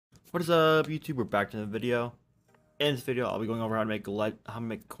What is up, YouTube? We're back to the video. In this video, I'll be going over how to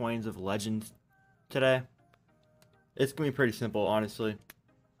make coins of legends today. It's gonna be pretty simple, honestly.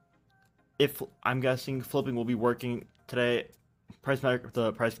 If I'm guessing flipping will be working today,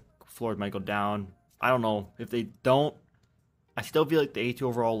 the price floors might go down. I don't know. If they don't, I still feel like the 82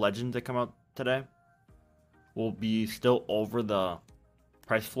 overall legends that come out today will be still over the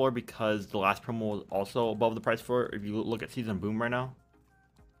price floor because the last promo was also above the price floor. If you look at Season Boom right now,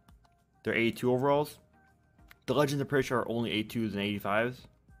 they're 82 overalls. The legends, I'm pretty sure, are only 82s and 85s.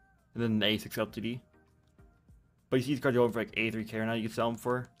 And then the 86 LTD. But you see these cards go over for like 83k right now. You can sell them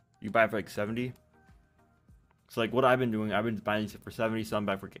for. You can buy it for like 70. So like what I've been doing, I've been buying these for 70, some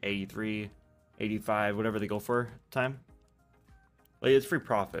back for like 83, 85, whatever they go for time. Like it's free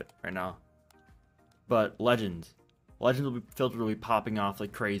profit right now. But legends will be filtered, will be popping off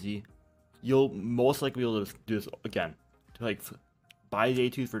like crazy. You'll most likely be able to do this again. To like buy the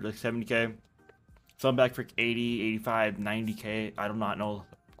A2s for like 70k. Some back for 80, 85, 90k. I do not know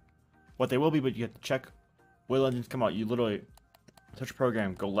what they will be, but you have to check what legends come out. You literally search a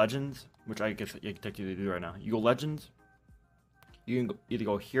program, go legends, which I guess you can technically do right now. You go legends. You can either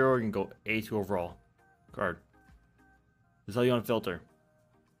go hero or you can go A2 overall card. This is how you want to filter.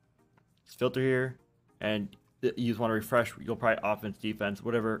 Just filter here, and you just want to refresh. You'll probably offense, defense,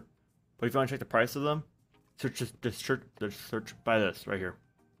 whatever. But if you want to check the price of them, just search by this right here.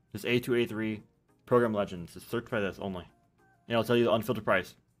 This A2, A3. Program legends. Just search by this only. And I'll tell you the unfiltered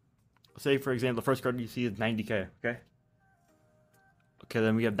price. Say, for example, the first card you see is 90k, okay? Okay,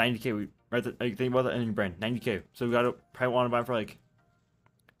 then we have 90k. We write the, think about that in your brain. 90k. So we gotta probably want to buy it for like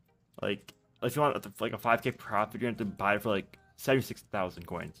if you want like a 5k profit, you're gonna have to buy it for like 76,000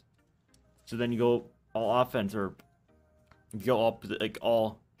 coins. So then you go all offense, or you go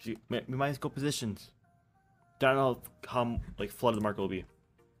all we might as go positions. Don't know how like flooded the market will be.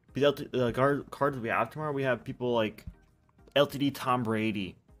 The cards we have tomorrow, we have people like LTD Tom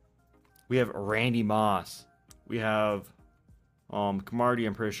Brady. We have Randy Moss. We have Camardi,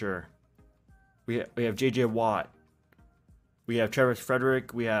 I'm pretty sure. We have JJ Watt. We have Travis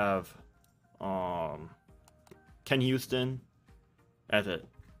Frederick. We have Ken Houston. That's it.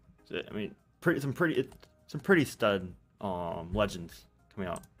 I mean, some pretty stud legends coming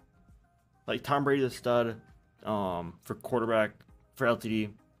out. Like Tom Brady, the stud for quarterback for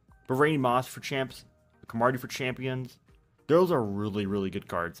LTD. But Randy Moss for champs, Camardi for champions, those are really, really good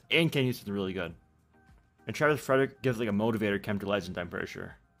cards. And Ken Houston's really good. And Travis Frederick gives like a motivator chem to legend, I'm pretty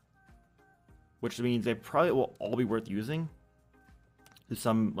sure. Which means they probably will all be worth using to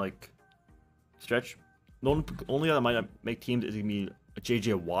some like stretch. The only other that might make teams is gonna be a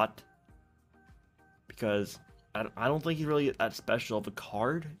JJ Watt. Because I don't think he's really that special of a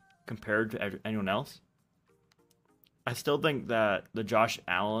card compared to anyone else. I still think that the Josh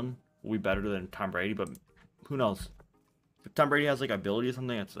Allen will be better than Tom Brady, but who knows? If Tom Brady has like ability or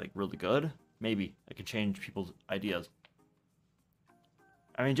something that's like really good, maybe it can change people's ideas.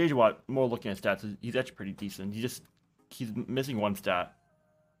 I mean, JJ Watt, more looking at stats, he's actually pretty decent. He's missing one stat.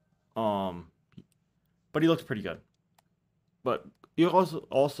 But he looks pretty good. But you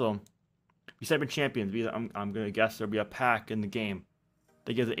also besides champions, I'm gonna guess there'll be a pack in the game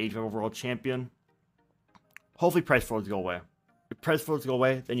that gives an 85 overall champion. Hopefully price floors go away. If price floors go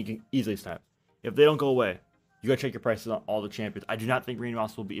away, then you can easily snap. If they don't go away, you gotta check your prices on all the champions. I do not think Randy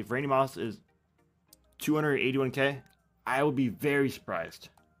Moss will be. If Randy Moss is 281k, I would be very surprised.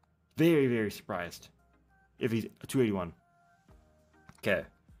 Very, very surprised if he's 281. Okay.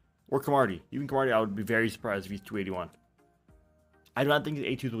 Or Camardi. Even Camardi, I would be very surprised if he's 281. I do not think the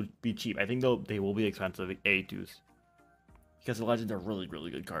A2s would be cheap. I think they will be expensive, A2s. Because the legends are really, really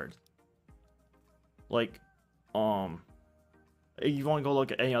good cards. Like, if you want to go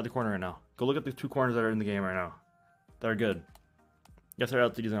look at any other corner right now, go look at the two corners that are in the game right now. That are good. Yes, they're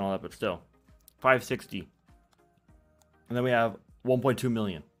LTDs and all that, but still. 560. And then we have 1.2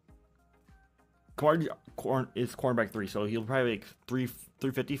 million. Camardi is cornerback 3, so he'll probably make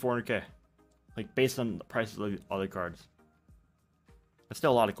 350, 400k. Like, based on the prices of the other cards. That's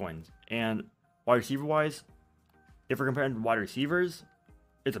still a lot of coins. And wide receiver wise, if we're comparing wide receivers,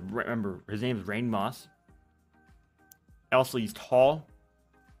 remember, his name is Randy Moss. Also, he's tall.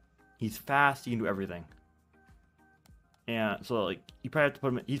 He's fast. He can do everything. And so, like, you probably have to put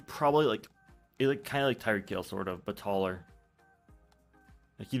him. He's probably he's kind of like Tyreek Hill, sort of, but taller.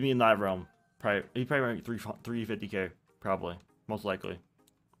 Like, he'd be in that realm. He'd probably make 350k, probably, most likely,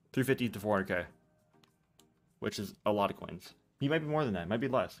 350 to 400k, which is a lot of coins. He might be more than that. Might be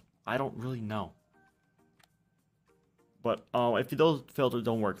less. I don't really know. But if those filters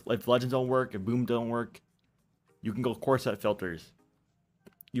don't work, if legends don't work, if boom don't work, you can go core set filters.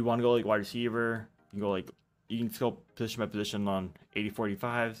 you want to go like wide receiver, you can go like, you can go position by position on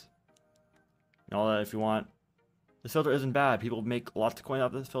 80-45s and all that if you want. This filter isn't bad. People make lots of coins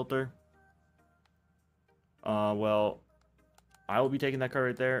out of this filter. Well, I will be taking that card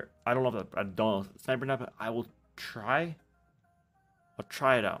right there. I don't know if I don't know if it's sniper or not, but I will try. I'll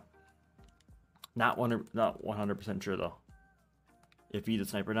try it out. Not 100% sure though. If he's a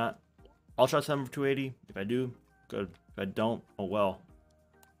sniper or not. I'll try to sell him for 280. If I do, good. If I don't, oh well.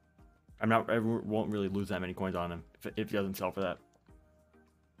 I won't really lose that many coins on him if he doesn't sell for that.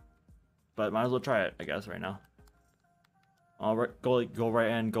 But might as well try it, I guess, right now. All right, go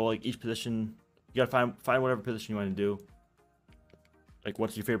right and go like each position. You gotta find whatever position you want to do. Like,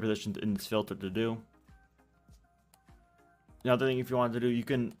 what's your favorite position in this filter to do? Another thing, if you want to do, you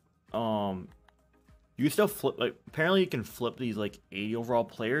can still flip. Like, apparently you can flip these like 80 overall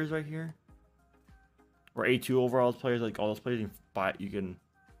players right here, or 82 overall players. Like all those players, you can.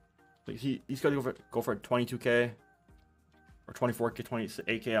 Like, these guys go for 22k or 24k,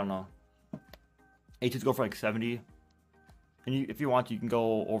 28k. I don't know. 82s go for like 70. And if you want to, you can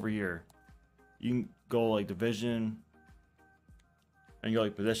go over here. You can go like division, and you go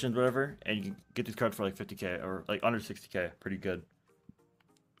like positions, whatever, and you can get these cards for like 50k or like under 60k. Pretty good.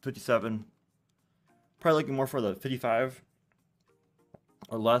 57. Probably looking more for the 55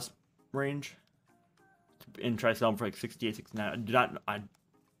 or less range, and try to sell them for like 68, 69.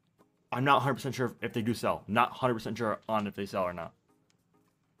 I'm not 100% sure if they do sell. Not 100% sure on if they sell or not.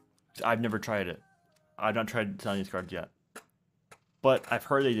 I've never tried it. I've not tried selling these cards yet. But I've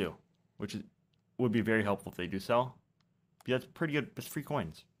heard they do, which would be very helpful if they do sell. But that's pretty good. It's free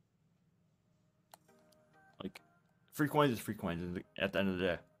coins. Like, free coins is free coins at the end of the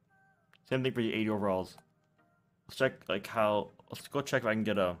day. Same thing for the 80 overalls. Let's check like how. Let's go check if I can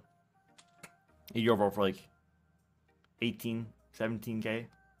get a 80 overall for like 18, 17k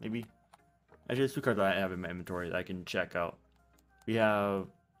maybe. Actually, there's two cards that I have in my inventory that I can check out. We have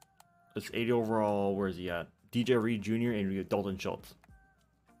this 80 overall. Where is he at? DJ Reed Jr. and we have Dalton Schultz.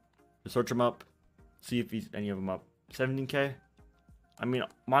 Just search him up, see if he's any of them up. 17k. I mean,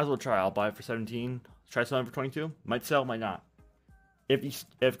 might as well try. I'll buy it for 17. Try selling for 22. Might sell, might not. If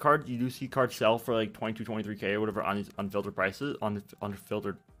you do see cards sell for like 22, 23k or whatever on these unfiltered prices, on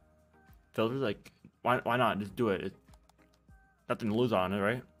filtered filters, like why not just do it? It's nothing to lose on it,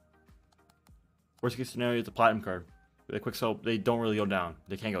 right? Worst case scenario, it's a platinum card. The quick sell, they don't really go down.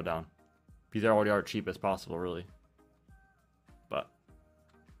 They can't go down because they already are cheap as possible, really. But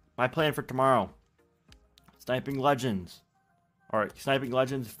my plan for tomorrow: sniping legends. All right, sniping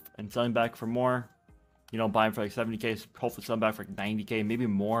legends and selling back for more. You know, buying for like 70k, hopefully selling back for like 90k, maybe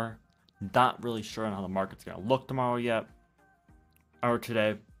more. Not really sure on how the market's gonna look tomorrow yet, or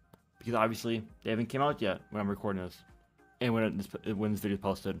today, because obviously they haven't came out yet when I'm recording this, and when this video is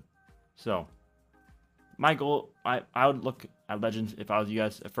posted. So, my goal, I would look at legends if I was you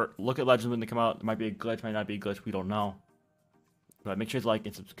guys. Look at legends when they come out. It might be a glitch, might not be a glitch. We don't know. But make sure to like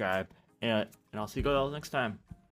and subscribe, and I'll see you guys next time.